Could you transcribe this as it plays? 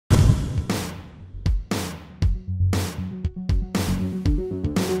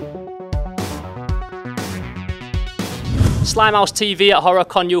Slimehouse TV at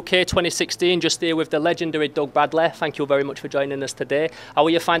HorrorconUK 2016, just here with the legendary Doug Bradley. Thank you very much for joining us today. How are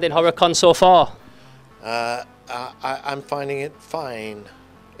you finding HorrorCon so far? I'm finding it fine.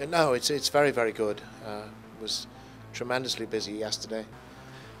 No, it's very, very good. It was tremendously busy yesterday.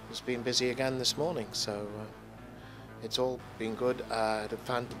 It's been busy again this morning, so it's all been good. I had a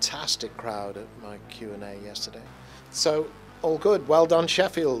fantastic crowd at my Q&A yesterday. So, all good. Well done,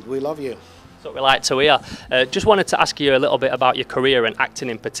 Sheffield. We love you. That's what we like to hear. Just wanted to ask you a little bit about your career and acting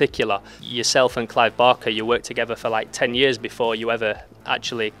in particular. Yourself and Clive Barker, you worked together for like 10 years before you ever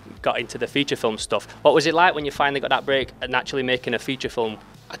actually got into the feature film stuff. What was it like when you finally got that break and actually making a feature film?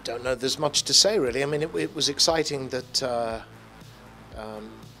 I don't know there's much to say, really. I mean, it was exciting that, that I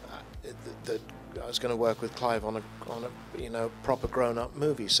was going to work with Clive on a proper grown-up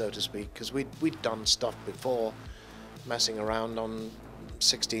movie, so to speak, because we'd done stuff before, messing around on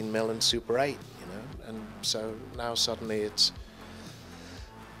 16mm and Super 8, and so now suddenly it's,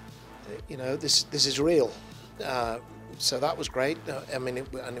 this is real. So that was great. I mean,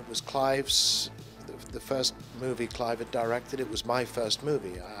 it was Clive's, the first movie Clive had directed. It was my first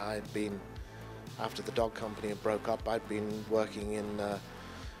movie. I'd been, after the dog company had broke up, I'd been working in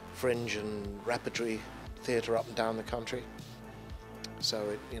fringe and repertory theatre up and down the country.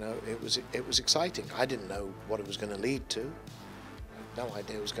 So it was exciting. I didn't know what it was going to lead to. No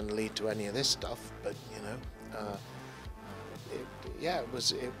idea it was going to lead to any of this stuff, but it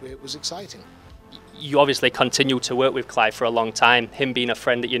was exciting. You obviously continued to work with Clive for a long time, him being a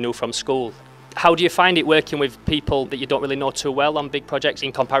friend that you knew from school. How do you find it working with people that you don't really know too well on big projects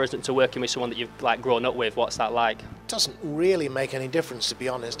in comparison to working with someone that you've grown up with? What's that like? It doesn't really make any difference, to be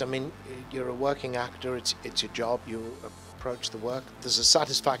honest. I mean, you're a working actor, it's your job, you approach the work. There's a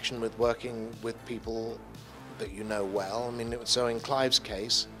satisfaction with working with people that you know well. I mean, so in Clive's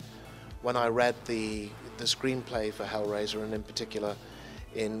case, when I read the screenplay for Hellraiser, and in particular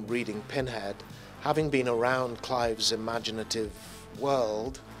in reading Pinhead, having been around Clive's imaginative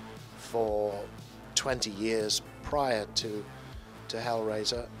world for 20 years prior to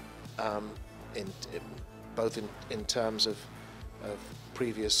Hellraiser, both in terms of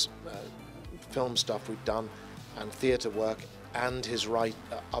previous film stuff we'd done and theatre work, and his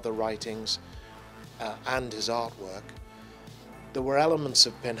other writings, and his artwork, there were elements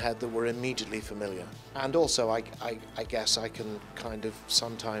of Pinhead that were immediately familiar. And also, I guess I can kind of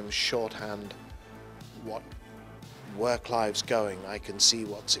sometimes shorthand where Clive's going. I can see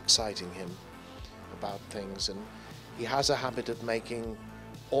what's exciting him about things, and he has a habit of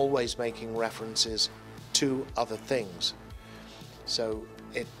always making references to other things. So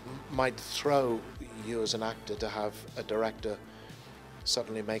it might throw you as an actor to have a director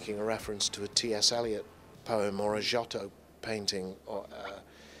suddenly making a reference to a T.S. Eliot poem or a Giotto painting or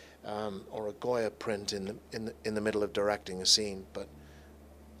a Goya print in the middle of directing a scene, but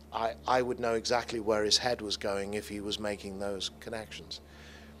I would know exactly where his head was going if he was making those connections.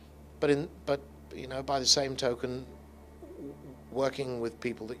 But by the same token, working with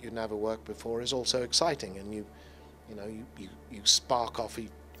people that you never worked before is also exciting, and you spark off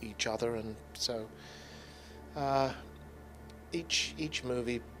each other, and so each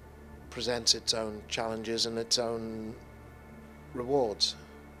movie presents its own challenges and its own rewards.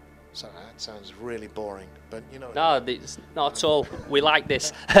 So that sounds really boring, but No, it's not at all. We like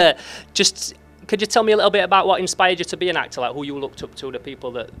this. Just, could you tell me a little bit about what inspired you to be an actor, like who you looked up to, the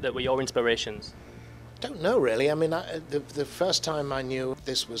people that were your inspirations? Don't know, really. I mean, the first time I knew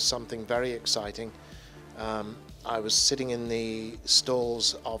this was something very exciting, I was sitting in the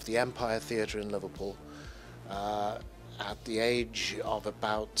stalls of the Empire Theatre in Liverpool at the age of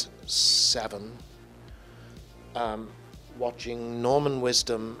about 7, watching Norman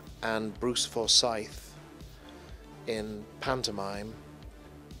Wisdom and Bruce Forsyth in pantomime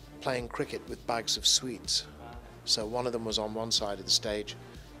playing cricket with bags of sweets. So one of them was on one side of the stage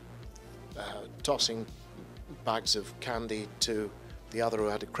tossing bags of candy to the other, who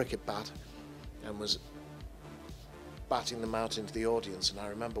had a cricket bat and was batting them out into the audience. And I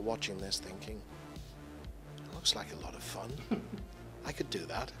remember watching this thinking, it looks like a lot of fun. I could do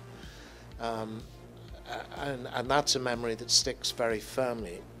that. And that's a memory that sticks very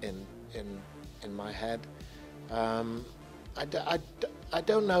firmly in my head. I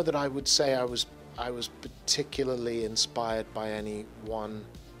don't know that I would say I was particularly inspired by any one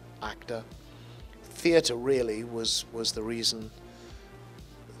actor. Theatre really was the reason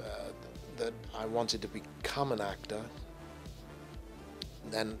that I wanted to become an actor.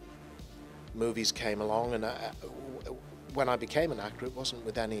 Then movies came along, and when I became an actor, it wasn't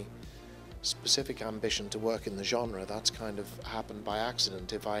with any specific ambition to work in the genre. That's kind of happened by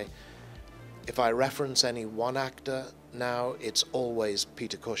accident. If if I reference any one actor now, it's always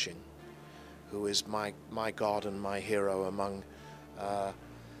Peter Cushing, who is my god and my hero among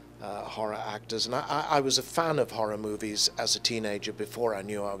horror actors. And I was a fan of horror movies as a teenager before I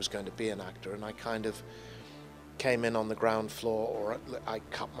knew I was going to be an actor, and I kind of came in on the ground floor, or I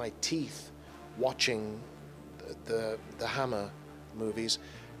cut my teeth watching the Hammer movies.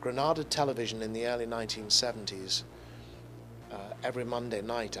 Granada Television in the early 1970s, every Monday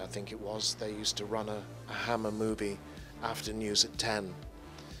night, I think it was, they used to run a Hammer movie after news at 10,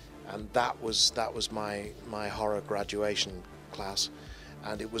 and that was my horror graduation class,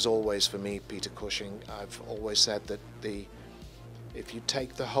 and it was always for me Peter Cushing. I've always said that if you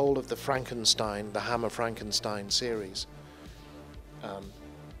take the whole of the Hammer Frankenstein series,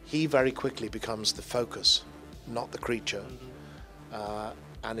 he very quickly becomes the focus, not the creature.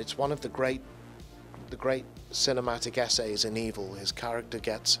 And it's one of the great cinematic essays in Evil. His character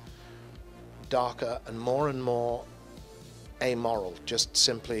gets darker and more amoral, just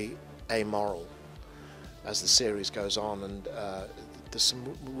simply amoral, as the series goes on. And there's some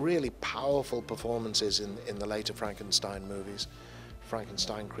really powerful performances in the later Frankenstein movies.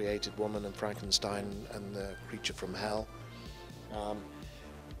 Frankenstein Created Woman and Frankenstein and the Creature from Hell.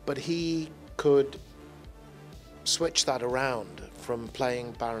 But he could switch that around from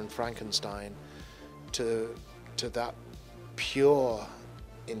playing Baron Frankenstein to that pure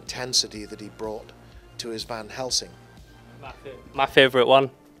intensity that he brought to his Van Helsing. My favourite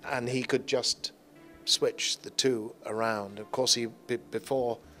one. And he could just switch the two around. Of course,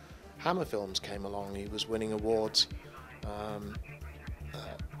 before Hammer films came along, he was winning awards.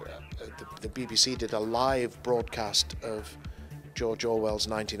 The BBC did a live broadcast of George Orwell's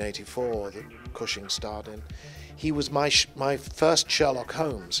 1984 that Cushing starred in. He was my first Sherlock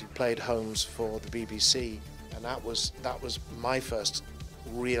Holmes. He played Holmes for the BBC, and that was my first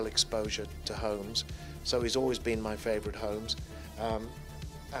real exposure to Holmes. So he's always been my favourite Holmes.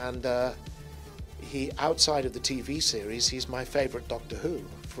 He, outside of the TV series, he's my favourite Doctor Who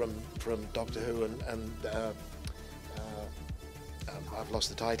from Doctor Who and I've lost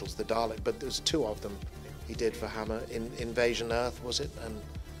the titles, the Dalek, but there's two of them he did for Hammer. Invasion Earth, was it, and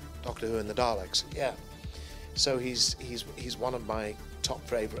Doctor Who and the Daleks. Yeah. So he's one of my top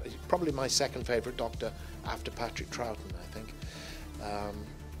favourite, probably my second favourite Doctor after Patrick Troughton, I think.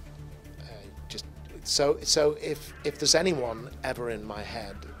 So if there's anyone ever in my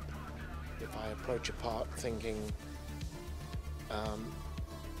head, if I approach a part thinking,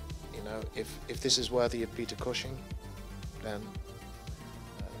 if this is worthy of Peter Cushing, then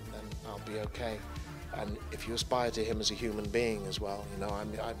I'll be okay. And if you aspire to him as a human being as well,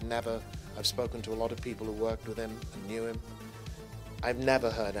 I've spoken to a lot of people who worked with him and knew him. I've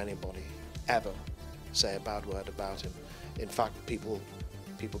never heard anybody ever say a bad word about him. In fact, people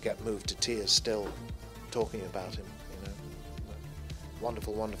get moved to tears still talking about him.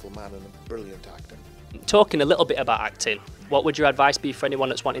 Wonderful, wonderful man and a brilliant actor. Talking a little bit about acting, what would your advice be for anyone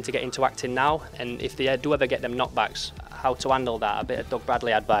that's wanting to get into acting now? And if they do ever get them knockbacks, how to handle that? A bit of Doug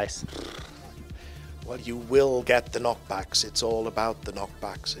Bradley advice. Well, you will get the knockbacks. It's all about the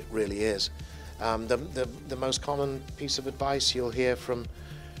knockbacks. It really is. The most common piece of advice you'll hear from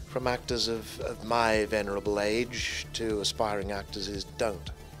actors of my venerable age to aspiring actors is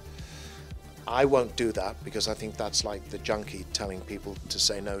don't. I won't do that because I think that's like the junkie telling people to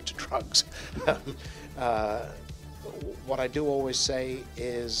say no to drugs. What I do always say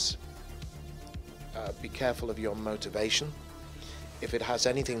is be careful of your motivation. If it has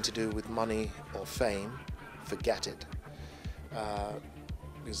anything to do with money or fame, forget it.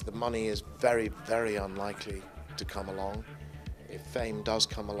 Because the money is very, very unlikely to come along. If fame does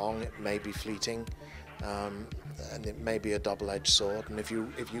come along, it may be fleeting, and it may be a double-edged sword. And if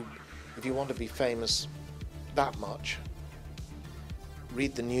you want to be famous that much,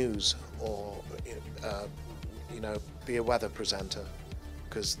 read the news or be a weather presenter,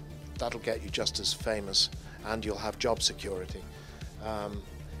 because that'll get you just as famous, and you'll have job security.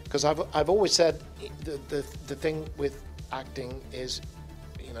 Because I've always said the thing with acting is,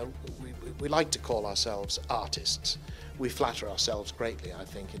 we like to call ourselves artists. We flatter ourselves greatly, I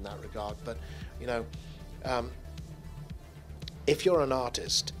think, in that regard. But if you're an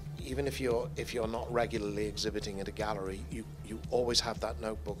artist, even if you're not regularly exhibiting at a gallery, you always have that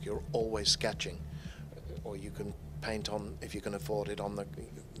notebook. You're always sketching, or you can paint on, if you can afford it, on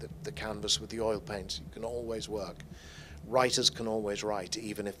the canvas with the oil paints. You can always work. Writers can always write,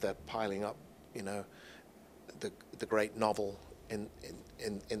 even if they're piling up, the great novel in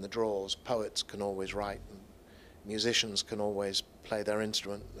the drawers. Poets can always write, and musicians can always play their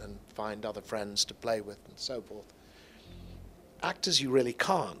instrument and find other friends to play with, and so forth. Actors, you really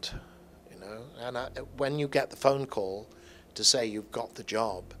can't. know. And when you get the phone call to say you've got the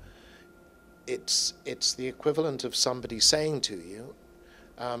job, it's the equivalent of somebody saying to you,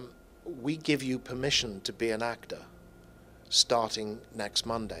 we give you permission to be an actor starting next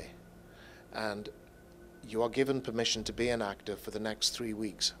Monday, and you are given permission to be an actor for the next 3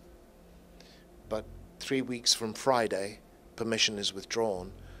 weeks. But 3 weeks from Friday, permission is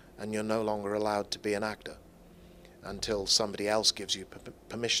withdrawn, and you're no longer allowed to be an actor until somebody else gives you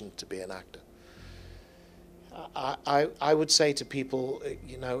permission to be an actor. I would say to people,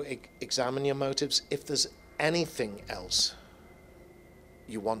 you know, examine your motives. If there's anything else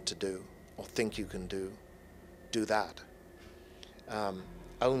you want to do or think you can do, do that.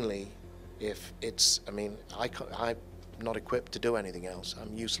 Only if it's, I mean, I'm not equipped to do anything else.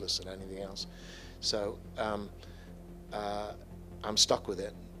 I'm useless at anything else. So I'm stuck with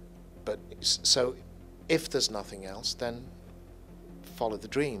it. But so if there's nothing else, then follow the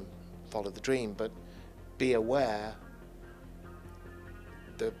dream. Follow the dream. But be aware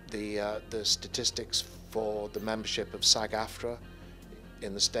the statistics for the membership of SAG-AFTRA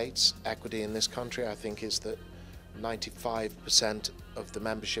in the States, equity in this country, I think, is that 95% of the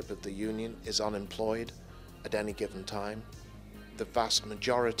membership of the union is unemployed at any given time. The vast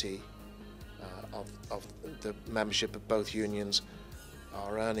majority of the membership of both unions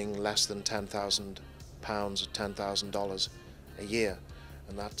are earning less than £10,000 or $10,000 a year,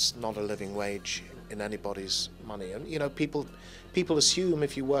 and that's not a living wage in anybody's money. And you know, people assume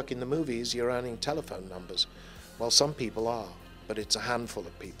if you work in the movies you're earning telephone numbers. Well, some people are, but it's a handful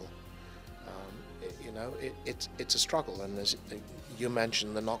of people. You know, it's a struggle, and as you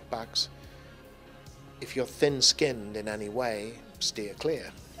mentioned, the knockbacks. If you're thin-skinned in any way, steer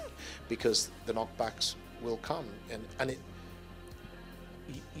clear, because the knockbacks will come, and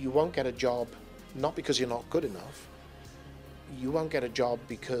you won't get a job not because you're not good enough. You won't get a job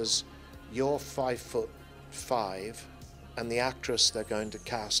because you're 5'5", and the actress they're going to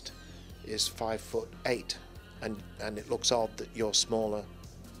cast is 5'8", and it looks odd that you're smaller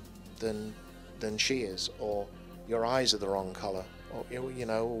than she is, or your eyes are the wrong color, or you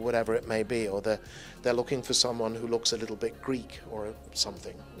know, whatever it may be, or they're looking for someone who looks a little bit Greek or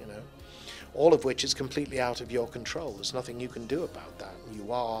something, you know. All of which is completely out of your control. There's nothing you can do about that.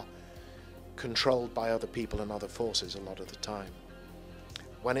 You are controlled by other people and other forces a lot of the time.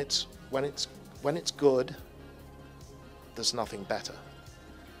 When it's good, there's nothing better,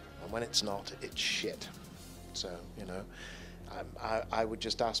 and when it's not, it's shit. So you know, I would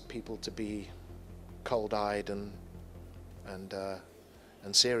just ask people to be cold-eyed and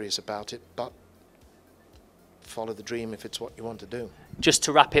serious about it, but follow the dream if it's what you want to do. Just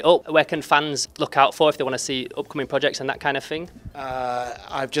to wrap it up, where can fans look out for if they want to see upcoming projects and that kind of thing?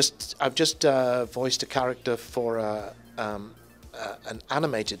 I've just voiced a character for an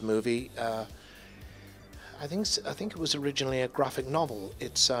animated movie. I think it was originally a graphic novel.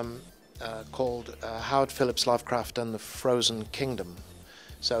 It's called Howard Phillips Lovecraft and the Frozen Kingdom.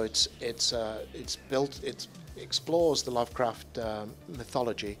 So it explores the Lovecraft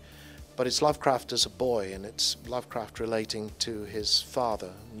mythology, but it's Lovecraft as a boy, and it's Lovecraft relating to his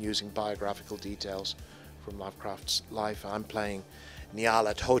father, using biographical details from Lovecraft's life. I'm playing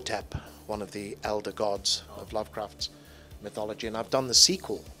Nyarlathotep, one of the elder gods of Lovecraft's mythology, and I've done the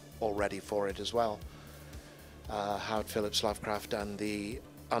sequel already for it as well, Howard Phillips Lovecraft and the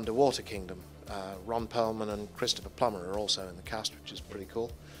Underwater Kingdom. Ron Perlman and Christopher Plummer are also in the cast, which is pretty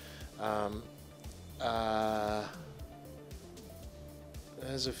cool.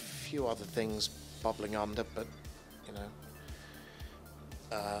 There's a few other things bubbling under, but you know,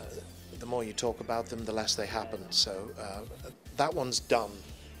 the more you talk about them, the less they happen. So that one's done.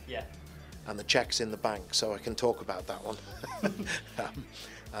 Yeah. And the check's in the bank, so I can talk about that one.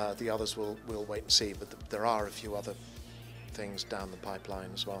 The others we'll wait and see, but there are a few other things down the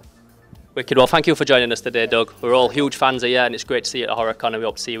pipeline as well. Wicked. Well, thank you for joining us today, Doug. We're all huge fans of you, and it's great to see you at HorrorCon, and we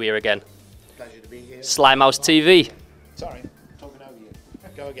hope to see you here again. Pleasure to be here. Slimehouse TV. Sorry, talking over you.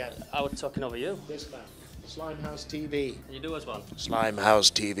 Go again. I was talking over you. This man. Slimehouse TV. You do as well.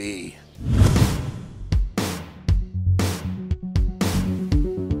 Slimehouse TV.